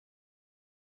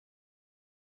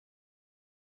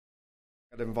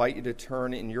I'd invite you to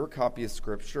turn in your copy of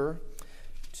Scripture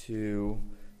to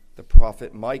the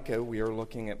prophet Micah. We are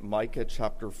looking at Micah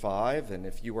chapter 5, and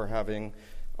if you are having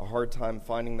a hard time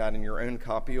finding that in your own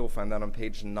copy, you'll find that on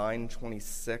page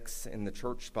 926 in the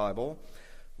Church Bible.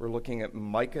 We're looking at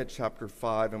Micah chapter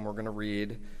 5, and we're going to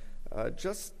read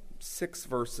just 6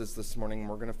 verses this morning.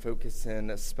 We're going to focus in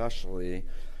especially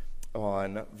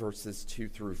on verses 2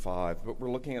 through 5, but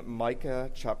we're looking at Micah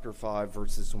chapter 5,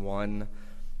 verses 1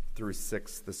 through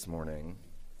 6 this morning.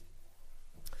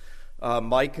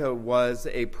 Micah was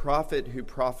a prophet who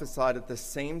prophesied at the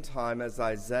same time as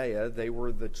Isaiah. They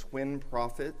were the twin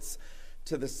prophets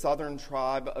to the southern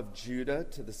tribe of Judah,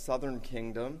 to the southern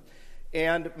kingdom.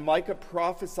 And Micah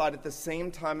prophesied at the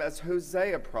same time as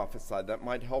Hosea prophesied. That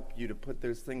might help you to put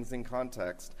those things in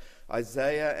context.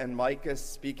 Isaiah and Micah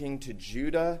speaking to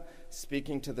Judah,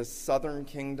 speaking to the southern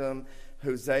kingdom.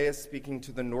 Hosea speaking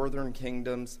to the northern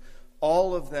kingdoms.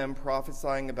 All of them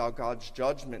prophesying about God's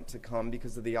judgment to come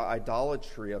because of the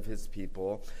idolatry of his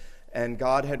people. And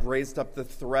God had raised up the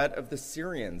threat of the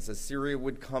Syrians. Assyria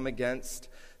would come against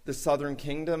the southern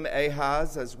kingdom.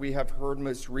 Ahaz, as we have heard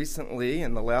most recently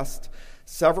in the last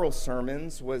several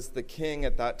sermons, was the king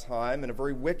at that time, and a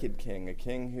very wicked king, a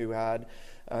king who had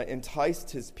enticed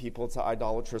his people to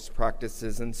idolatrous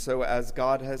practices. And so as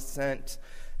God has sent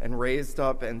and raised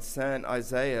up and sent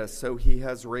Isaiah, so he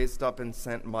has raised up and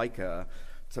sent Micah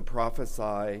to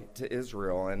prophesy to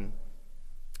Israel. And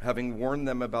having warned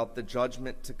them about the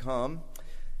judgment to come,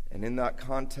 and in that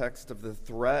context of the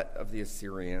threat of the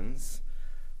Assyrians,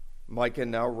 Micah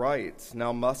now writes,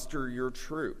 "Now muster your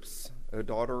troops, O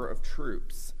daughter of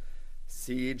troops.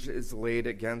 Siege is laid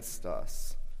against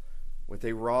us. With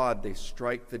a rod they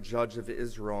strike the judge of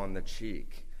Israel on the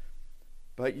cheek.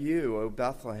 But you, O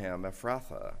Bethlehem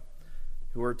Ephrathah,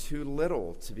 who are too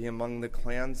little to be among the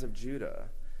clans of Judah,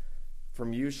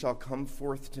 from you shall come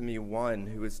forth to me one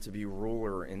who is to be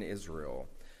ruler in Israel,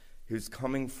 whose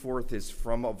coming forth is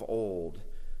from of old,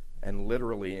 and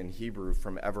literally in Hebrew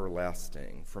from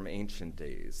everlasting, from ancient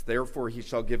days. Therefore he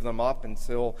shall give them up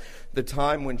until the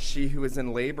time when she who is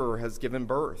in labor has given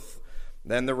birth.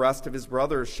 Then the rest of his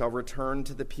brothers shall return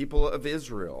to the people of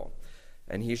Israel,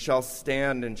 and he shall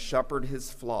stand and shepherd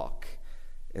his flock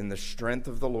in the strength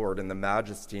of the Lord, in the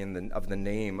majesty of the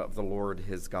name of the Lord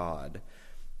his God.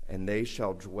 And they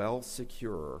shall dwell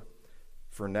secure,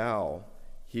 for now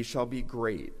he shall be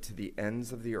great to the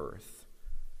ends of the earth,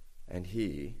 and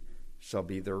he shall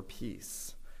be their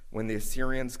peace. When the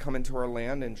Assyrians come into our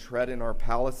land and tread in our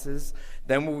palaces,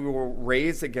 then we will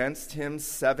raise against him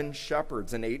 7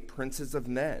 shepherds and 8 princes of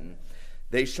men.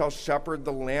 They shall shepherd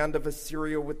the land of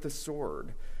Assyria with the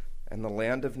sword, and the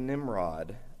land of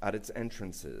Nimrod at its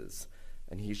entrances.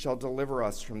 And he shall deliver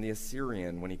us from the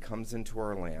Assyrian when he comes into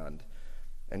our land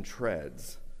and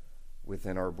treads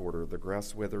within our border." The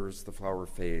grass withers, the flower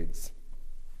fades,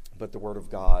 but the word of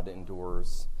God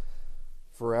endures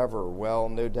forever. Well,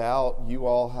 no doubt you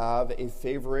all have a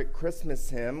favorite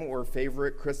Christmas hymn or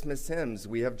favorite Christmas hymns.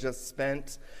 We have just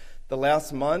spent the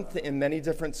last month in many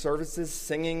different services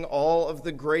singing all of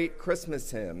the great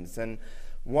Christmas hymns. And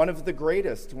one of the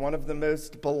greatest, one of the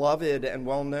most beloved and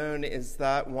well-known is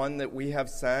that one that we have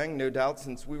sang, no doubt,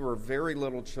 since we were very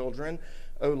little children,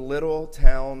 "O Little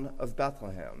Town of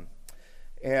Bethlehem."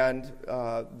 And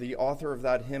the author of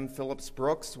that hymn, Phillips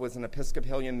Brooks, was an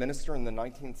Episcopalian minister in the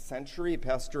 19th century. He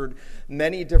pastored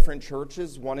many different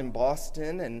churches, one in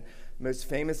Boston and most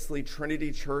famously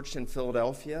Trinity Church in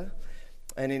Philadelphia.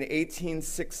 And in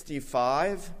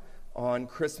 1865, on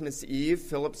Christmas Eve,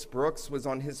 Phillips Brooks was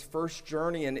on his first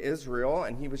journey in Israel,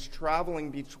 and he was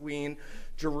traveling between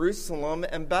Jerusalem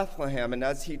and Bethlehem. And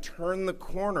as he turned the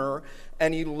corner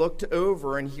and he looked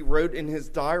over, and he wrote in his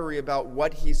diary about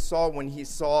what he saw when he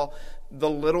saw the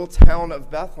little town of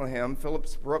Bethlehem,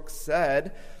 Phillips Brooks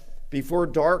said, "Before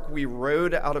dark we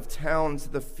rode out of town to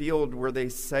the field where they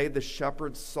say the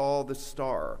shepherds saw the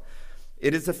star.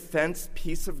 It is a fenced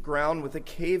piece of ground with a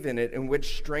cave in it, in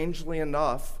which, strangely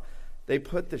enough, they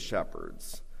put the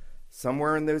shepherds.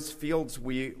 Somewhere in those fields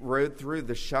we rode through,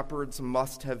 the shepherds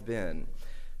must have been.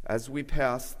 As we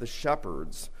passed, the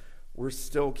shepherds were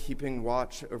still keeping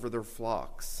watch over their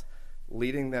flocks,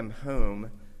 leading them home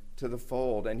to the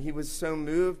fold." And he was so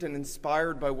moved and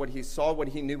inspired by what he saw, what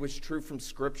he knew was true from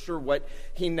Scripture, what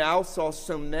he now saw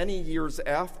so many years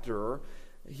after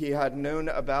he had known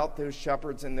about those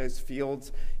shepherds in those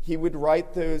fields. He would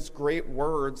write those great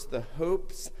words, "The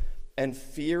hopes and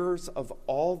fears of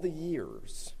all the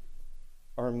years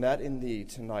are met in thee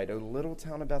tonight, O little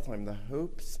town of Bethlehem. The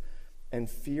hopes and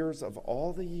fears of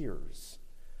all the years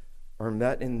are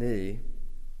met in thee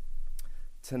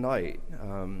tonight."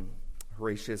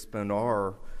 Horatius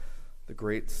Bonar, the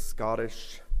great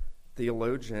Scottish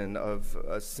theologian of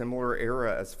a similar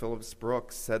era as Phillips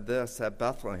Brooks, said this: at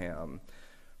Bethlehem,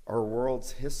 our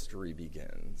world's history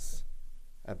begins.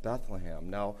 At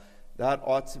Bethlehem. Now, that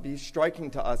ought to be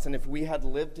striking to us. And if we had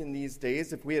lived in these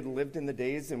days, if we had lived in the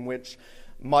days in which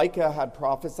Micah had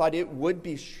prophesied, it would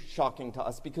be shocking to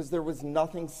us because there was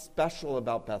nothing special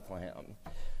about Bethlehem.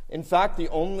 In fact, the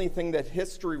only thing that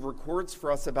history records for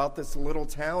us about this little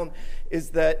town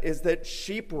is that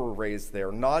sheep were raised there,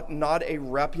 not a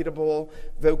reputable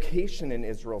vocation in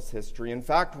Israel's history. In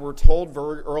fact, we're told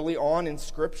very early on in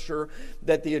Scripture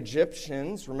that the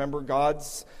Egyptians, remember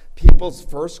God's people's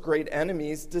first great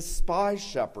enemies, despised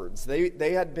shepherds.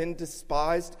 They had been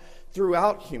despised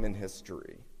throughout human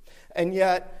history. And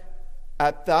yet,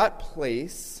 at that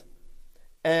place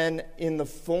and in the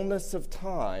fullness of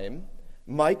time,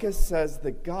 Micah says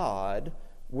that God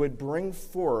would bring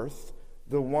forth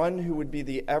the one who would be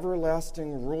the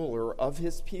everlasting ruler of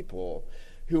his people,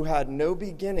 who had no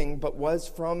beginning but was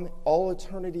from all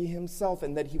eternity himself,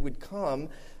 and that he would come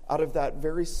out of that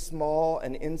very small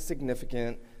and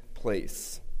insignificant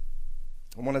place.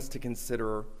 I want us to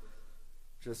consider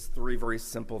just three very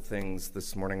simple things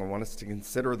this morning. I want us to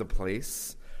consider the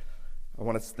place. I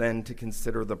want us then to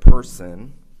consider the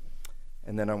person.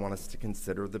 And then I want us to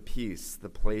consider the peace, the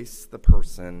place, the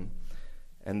person,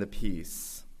 and the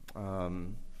peace.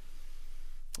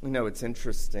 It's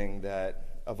interesting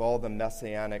that of all the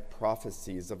messianic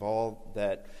prophecies, of all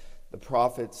that the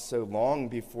prophets so long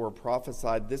before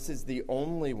prophesied, this is the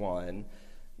only one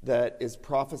that is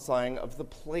prophesying of the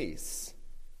place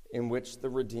in which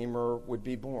the Redeemer would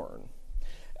be born.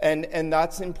 And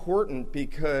that's important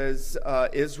because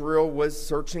Israel was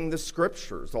searching the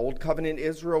Scriptures. Old Covenant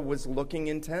Israel was looking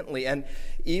intently. And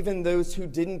even those who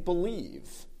didn't believe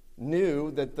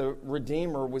knew that the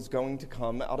Redeemer was going to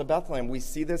come out of Bethlehem. We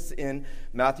see this in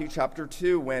Matthew chapter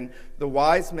 2 when the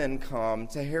wise men come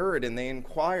to Herod and they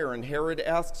inquire. And Herod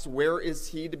asks, where is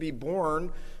he to be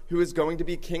born who is going to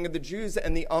be king of the Jews?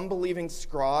 And the unbelieving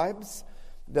scribes,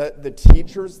 the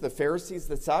teachers, the Pharisees,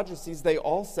 the Sadducees, they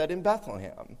all said in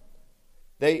Bethlehem.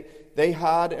 They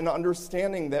had an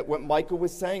understanding that what Micah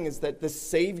was saying is that the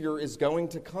Savior is going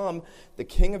to come, the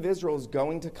King of Israel is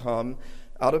going to come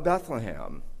out of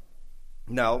Bethlehem.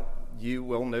 Now, you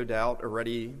will no doubt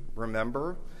already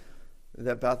remember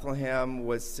that Bethlehem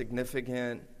was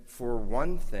significant for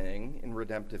one thing in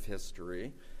redemptive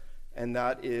history, and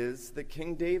that is that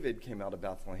King David came out of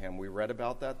Bethlehem. We read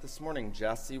about that this morning.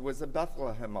 Jesse was a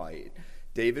Bethlehemite.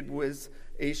 David was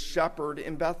a shepherd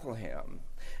in Bethlehem.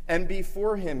 And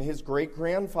before him, his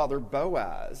great-grandfather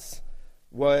Boaz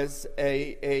was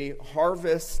a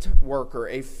harvest worker,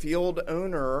 a field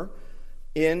owner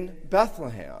in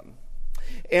Bethlehem.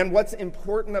 And what's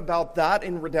important about that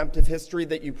in redemptive history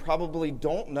that you probably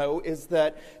don't know is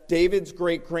that David's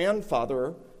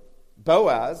great-grandfather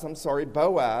Boaz,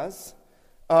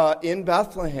 in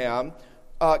Bethlehem,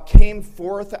 came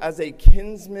forth as a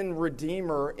kinsman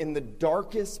redeemer in the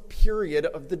darkest period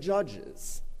of the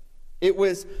Judges. It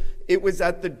was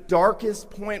at the darkest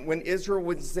point when Israel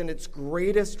was in its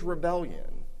greatest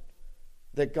rebellion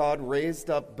that God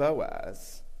raised up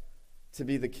Boaz to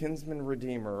be the kinsman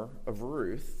redeemer of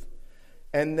Ruth,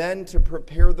 and then to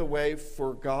prepare the way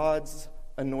for God's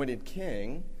anointed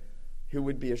king, who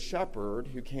would be a shepherd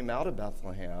who came out of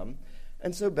Bethlehem.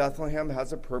 And so Bethlehem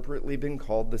has appropriately been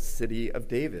called the city of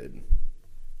David.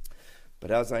 But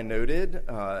as I noted,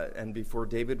 and before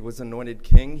David was anointed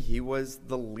king, he was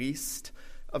the least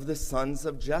of the sons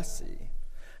of Jesse.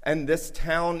 And this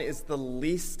town is the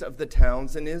least of the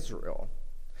towns in Israel.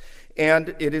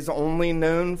 And it is only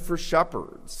known for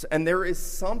shepherds. And there is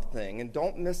something, and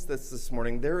don't miss this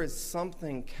morning, there is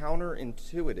something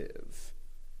counterintuitive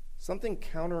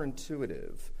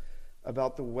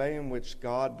about the way in which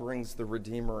God brings the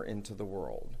Redeemer into the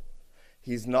world.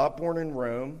 He's not born in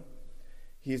Rome.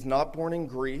 He's not born in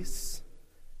Greece.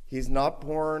 He's not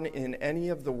born in any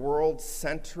of the world's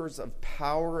centers of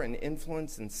power and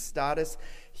influence and status.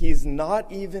 He's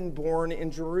not even born in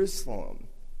Jerusalem,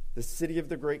 the city of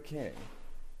the great king.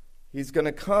 He's going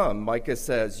to come, Micah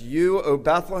says, you, O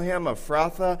Bethlehem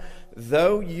Ephrathah,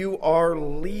 though you are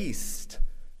least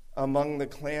among the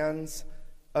clans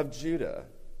of Judah.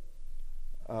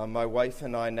 My wife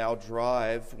and I now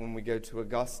drive, when we go to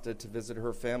Augusta to visit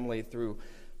her family, through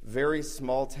very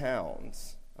small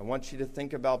towns. I want you to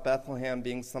think about Bethlehem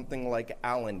being something like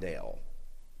Allendale.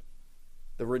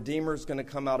 The Redeemer's going to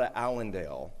come out of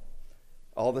Allendale.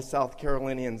 All the South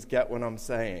Carolinians get what I'm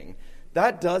saying.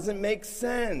 That doesn't make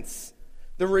sense.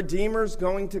 The Redeemer's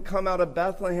going to come out of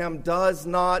Bethlehem does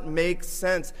not make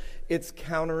sense. It's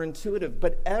counterintuitive.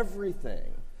 But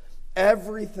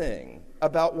everything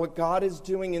about what God is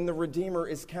doing in the Redeemer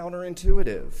is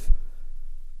counterintuitive.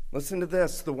 Listen to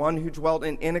this. The one who dwelt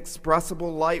in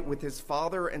inexpressible light with his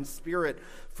Father and Spirit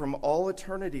from all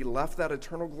eternity left that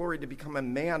eternal glory to become a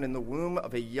man in the womb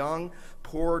of a young,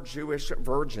 poor Jewish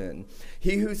virgin.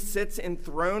 He who sits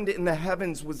enthroned in the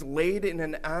heavens was laid in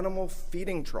an animal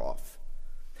feeding trough.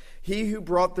 He who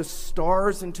brought the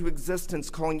stars into existence,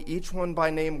 calling each one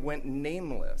by name, went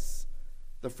nameless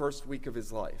the first week of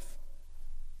his life.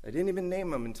 They didn't even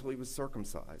name him until he was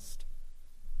circumcised.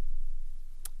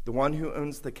 The one who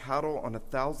owns the cattle on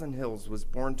 1,000 hills was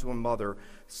born to a mother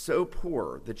so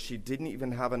poor that she didn't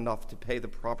even have enough to pay the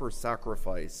proper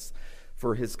sacrifice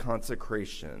for his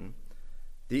consecration.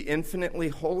 The infinitely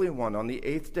holy one on the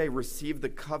 8th day received the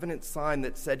covenant sign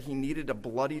that said he needed a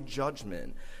bloody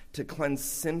judgment to cleanse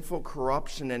sinful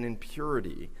corruption and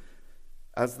impurity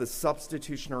as the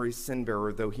substitutionary sin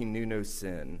bearer, though he knew no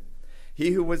sin.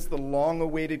 He who was the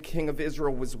long-awaited king of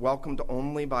Israel was welcomed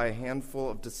only by a handful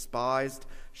of despised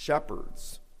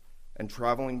shepherds and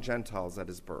traveling Gentiles at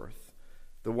his birth.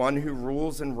 The one who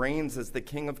rules and reigns as the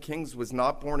King of Kings was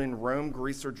not born in Rome,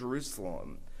 Greece, or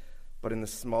Jerusalem, but in the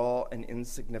small and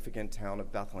insignificant town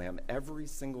of Bethlehem. Every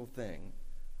single thing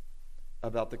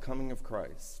about the coming of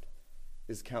Christ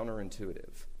is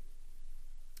counterintuitive.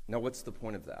 Now, what's the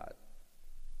point of that?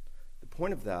 The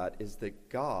point of that is that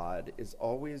God is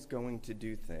always going to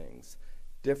do things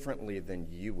differently than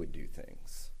you would do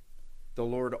things. The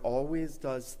Lord always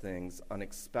does things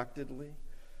unexpectedly.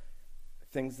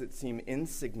 Things that seem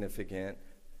insignificant,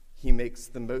 he makes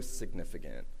the most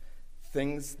significant.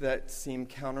 Things that seem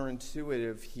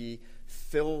counterintuitive, he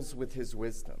fills with his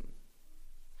wisdom.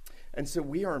 And so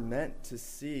we are meant to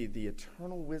see the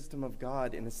eternal wisdom of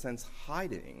God, in a sense,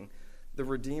 hiding the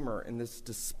Redeemer in this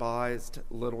despised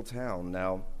little town.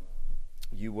 Now,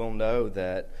 you will know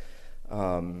that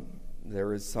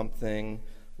there is something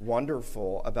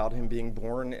wonderful about him being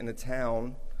born in a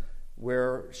town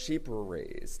where sheep were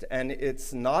raised. And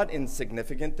it's not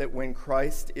insignificant that when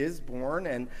Christ is born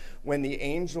and when the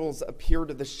angels appear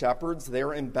to the shepherds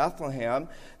there in Bethlehem,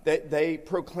 that they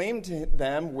proclaim to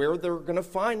them where they're going to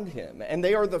find him. And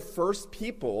they are the first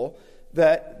people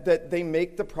that they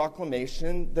make the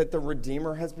proclamation that the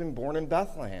Redeemer has been born in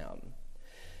Bethlehem.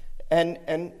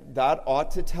 And that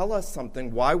ought to tell us something.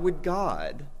 Why would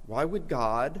God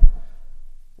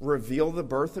reveal the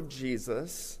birth of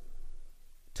Jesus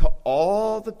to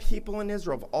all the people in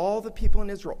Israel,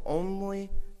 only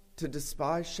to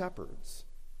despise shepherds?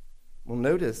 Well,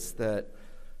 notice that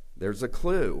there's a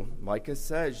clue. Micah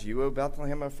says, "You, O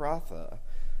Bethlehem Ephrathah,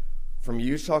 from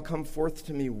you shall come forth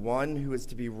to me one who is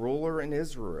to be ruler in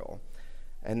Israel."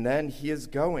 And then he is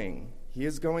going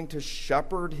to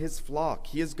shepherd his flock.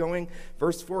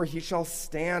 Verse 4, he shall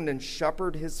stand and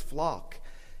shepherd his flock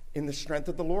in the strength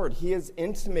of the Lord. He is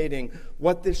intimating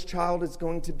what this child is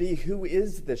going to be. Who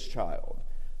is this child?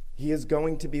 He is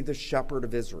going to be the shepherd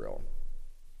of Israel.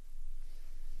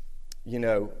 You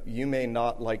know, you may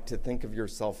not like to think of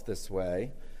yourself this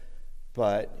way,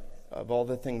 but of all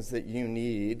the things that you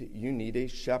need a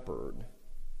shepherd.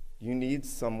 You need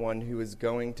someone who is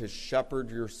going to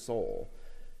shepherd your soul.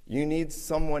 You need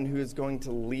someone who is going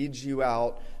to lead you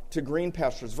out to green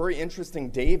pastures. Very interesting,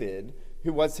 David,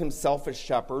 who was himself a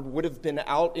shepherd, would have been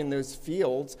out in those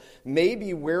fields,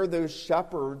 maybe where those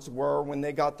shepherds were when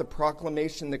they got the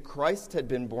proclamation that Christ had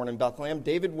been born in Bethlehem.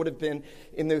 David would have been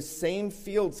in those same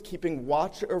fields keeping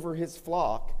watch over his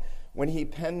flock when he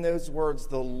penned those words,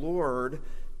 "The Lord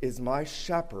is my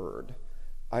shepherd,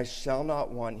 I shall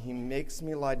not want. He makes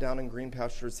me lie down in green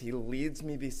pastures. He leads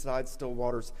me beside still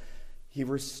waters. He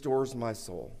restores my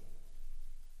soul."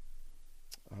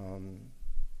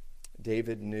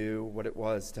 David knew what it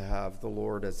was to have the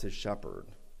Lord as his shepherd.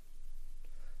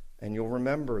 And you'll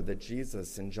remember that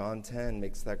Jesus in John 10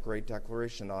 makes that great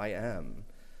declaration, I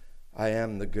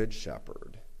am the good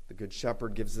shepherd. The good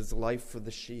shepherd gives his life for the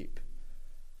sheep.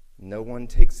 No one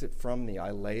takes it from me.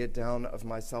 I lay it down of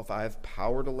myself. I have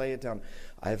power to lay it down.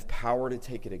 I have power to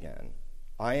take it again.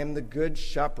 I am the good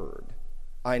shepherd.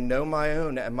 I know my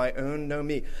own, and my own know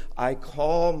me. I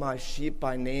call my sheep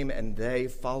by name, and they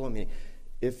follow me.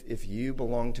 If you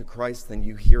belong to Christ, then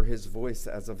you hear his voice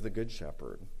as of the good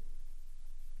shepherd.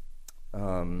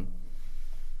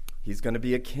 He's going to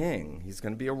be a king. He's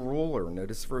going to be a ruler.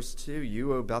 Notice verse 2,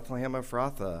 "You, O Bethlehem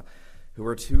Ephrathah, who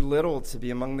are too little to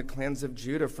be among the clans of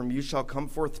Judah, from you shall come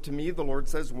forth to me," the Lord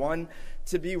says, "one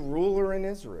to be ruler in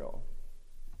Israel."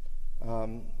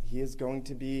 He is going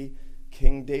to be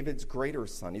King David's greater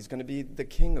son. He's going to be the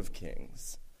King of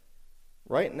Kings.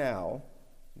 Right now,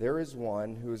 there is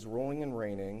one who is ruling and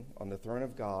reigning on the throne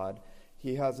of God.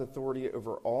 He has authority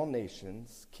over all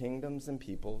nations, kingdoms, and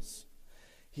peoples.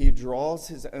 He draws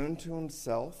his own to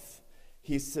himself.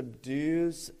 He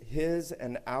subdues his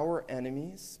and our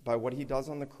enemies by what he does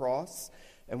on the cross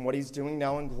and what he's doing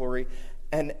now in glory.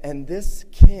 And this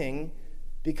king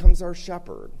becomes our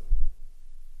shepherd.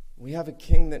 We have a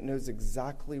king that knows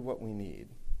exactly what we need.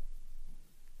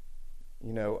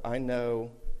 You know, I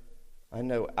know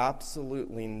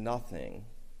absolutely nothing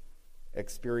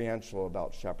experiential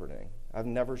about shepherding. I've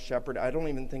never shepherded. I don't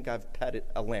even think I've petted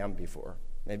a lamb before.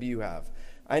 Maybe you have.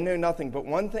 I know nothing, but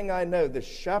one thing I know, the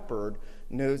shepherd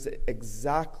knows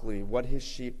exactly what his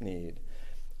sheep need.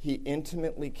 He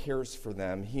intimately cares for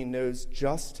them. He knows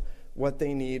just what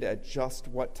they need at just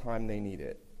what time they need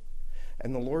it.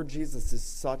 And the Lord Jesus is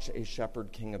such a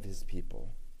shepherd king of his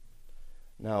people.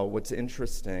 Now, what's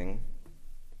interesting,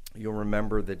 you'll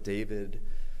remember that David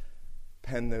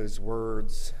penned those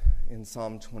words in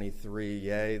Psalm 23,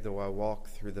 "Yea, though I walk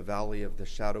through the valley of the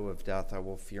shadow of death, I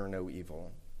will fear no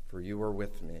evil, for you are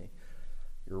with me.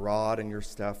 Your rod and your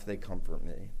staff, they comfort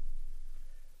me."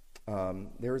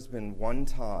 There's been one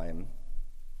time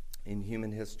in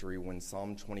human history when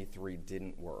Psalm 23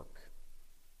 didn't work.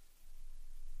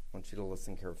 I want you to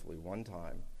listen carefully. One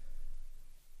time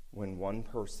when one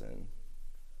person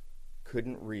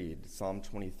couldn't read Psalm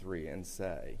 23 and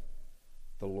say,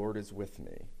 "The Lord is with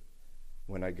me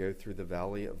when I go through the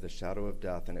valley of the shadow of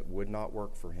death," and it would not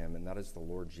work for him, and that is the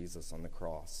Lord Jesus on the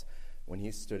cross, when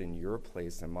he stood in your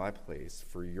place and my place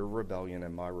for your rebellion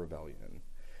and my rebellion.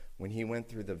 When he went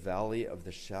through the valley of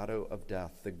the shadow of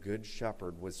death, the good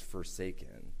shepherd was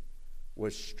forsaken,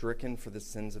 was stricken for the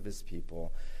sins of his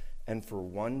people, and for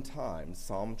one time,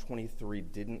 Psalm 23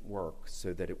 didn't work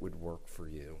so that it would work for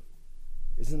you.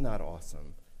 Isn't that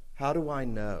awesome? How do I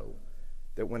know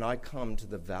that when I come to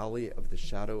the valley of the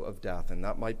shadow of death, and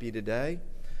that might be today,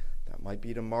 that might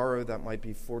be tomorrow, that might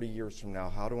be 40 years from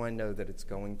now, how do I know that it's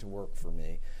going to work for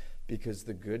me? Because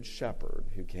the good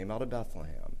shepherd who came out of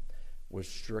Bethlehem was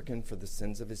stricken for the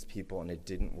sins of his people, and it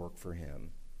didn't work for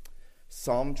him.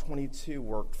 Psalm 22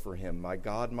 worked for him. My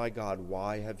God,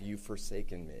 why have you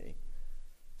forsaken me?"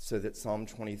 So that Psalm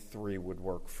 23 would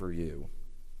work for you.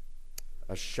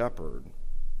 A shepherd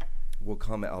will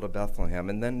come out of Bethlehem.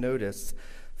 And then notice,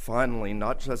 finally,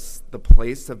 not just the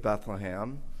place of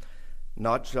Bethlehem,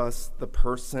 not just the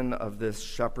person of this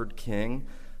shepherd king,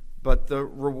 but the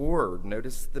reward.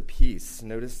 Notice the peace.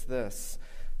 Notice this.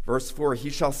 Verse 4,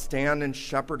 "He shall stand and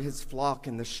shepherd his flock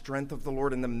in the strength of the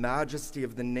Lord, in the majesty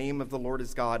of the name of the Lord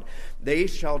his God. They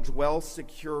shall dwell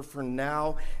secure, for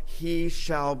now he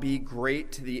shall be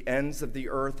great to the ends of the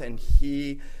earth, and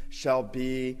he shall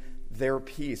be their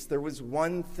peace." There was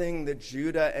one thing that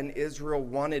Judah and Israel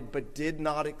wanted but did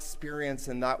not experience,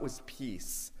 and that was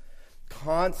peace.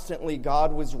 Constantly,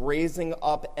 God was raising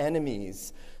up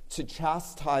enemies to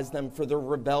chastise them for their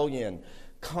rebellion.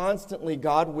 Constantly,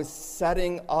 God was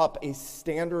setting up a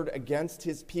standard against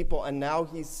his people, and now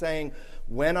he's saying,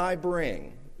 when I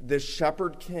bring this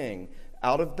shepherd king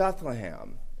out of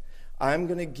Bethlehem, I'm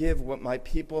going to give what my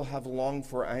people have longed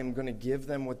for. I am going to give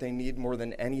them what they need more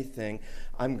than anything.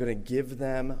 I'm going to give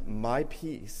them my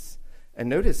peace. And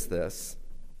notice this.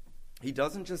 He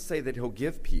doesn't just say that he'll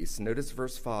give peace. Notice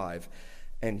verse 5.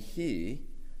 "And he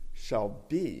shall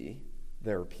be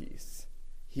their peace."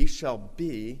 He shall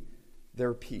be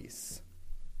their peace.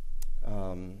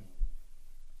 I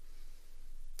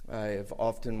have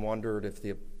often wondered if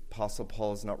the Apostle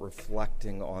Paul is not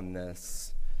reflecting on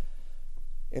this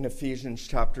in Ephesians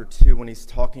chapter 2 when he's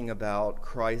talking about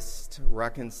Christ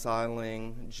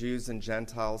reconciling Jews and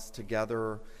Gentiles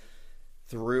together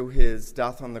through his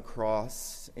death on the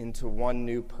cross into one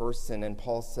new person. And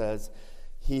Paul says,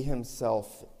 he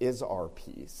himself is our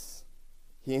peace.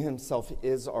 He himself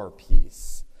is our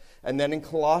peace. And then in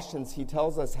Colossians, he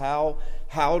tells us how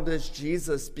does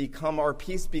Jesus become our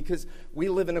peace? Because we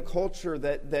live in a culture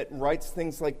that writes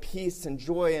things like peace and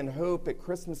joy and hope at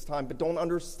Christmas time, but don't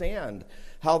understand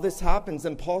how this happens.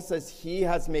 And Paul says he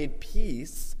has made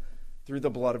peace through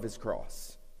the blood of his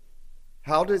cross.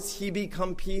 How does he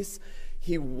become peace?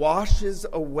 He washes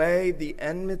away the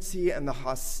enmity and the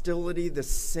hostility, the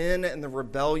sin and the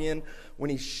rebellion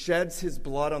when he sheds his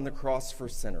blood on the cross for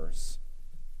sinners.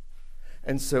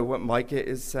 And so what Micah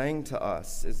is saying to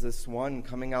us is this one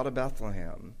coming out of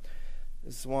Bethlehem,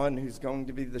 this one who's going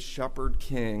to be the shepherd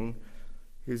king,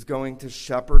 who's going to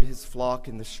shepherd his flock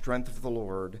in the strength of the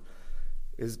Lord,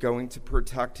 is going to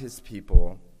protect his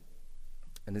people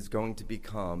and is going to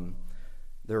become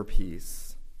their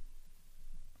peace.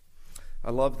 I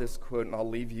love this quote, and I'll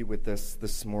leave you with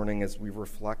this morning as we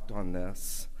reflect on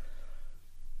this.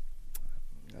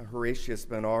 Horatius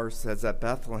Bonar says, at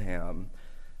Bethlehem,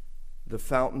 the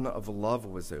fountain of love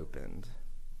was opened,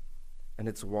 and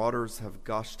its waters have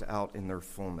gushed out in their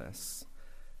fullness.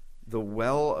 The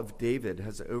well of David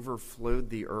has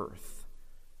overflowed the earth.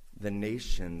 The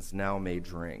nations now may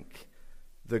drink.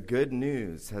 The good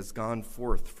news has gone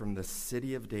forth from the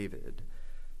city of David,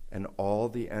 and all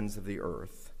the ends of the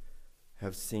earth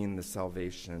have seen the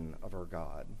salvation of our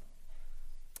God.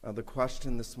 The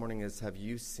question this morning is, have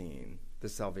you seen the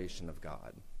salvation of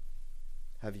God?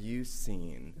 Have you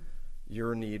seen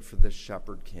your need for this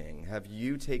shepherd king? Have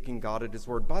you taken God at his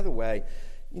word? By the way,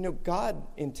 God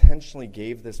intentionally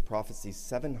gave this prophecy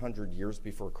 700 years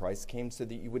before Christ came so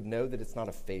that you would know that it's not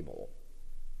a fable.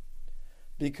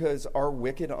 Because our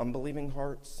wicked, unbelieving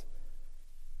hearts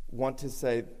want to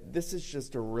say, this is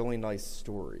just a really nice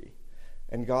story.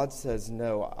 And God says,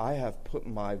 no, I have put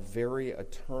my very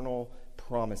eternal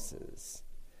promises,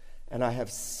 and I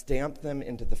have stamped them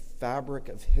into the fabric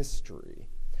of history,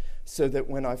 so that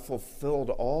when I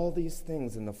fulfilled all these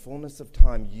things in the fullness of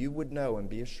time, you would know and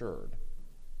be assured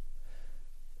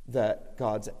that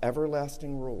God's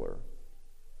everlasting ruler,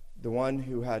 the one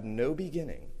who had no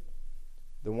beginning,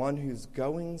 the one whose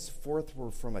goings forth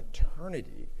were from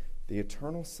eternity, the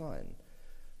eternal Son,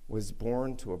 was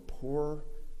born to a poor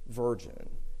virgin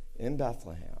in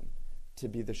Bethlehem to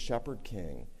be the shepherd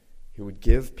king who would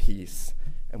give peace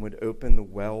and would open the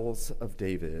wells of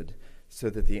David so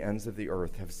that the ends of the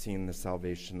earth have seen the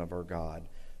salvation of our God.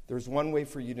 There's one way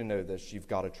for you to know this. You've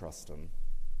got to trust him.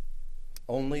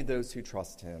 Only those who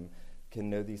trust him can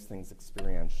know these things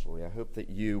experientially. I hope that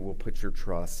you will put your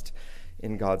trust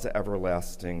in God's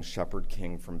everlasting shepherd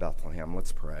king from Bethlehem.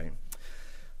 Let's pray.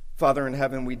 Father in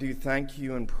heaven, we do thank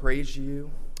you and praise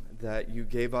you that you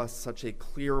gave us such a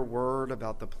clear word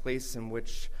about the place in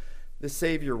which the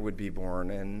Savior would be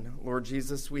born. And Lord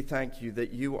Jesus, we thank you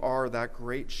that you are that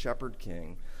great shepherd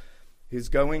king whose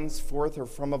goings forth are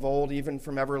from of old, even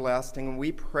from everlasting. And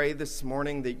we pray this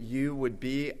morning that you would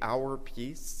be our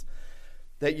peace,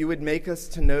 that you would make us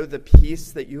to know the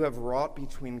peace that you have wrought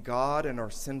between God and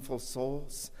our sinful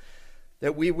souls,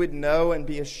 that we would know and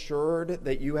be assured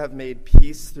that you have made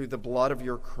peace through the blood of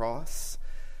your cross.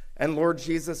 And Lord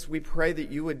Jesus, we pray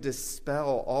that you would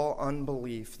dispel all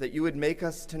unbelief, that you would make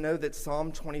us to know that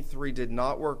Psalm 23 did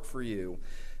not work for you,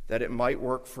 that it might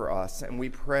work for us. And we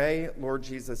pray, Lord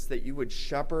Jesus, that you would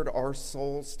shepherd our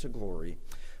souls to glory.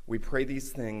 We pray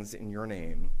these things in your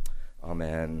name.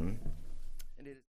 Amen.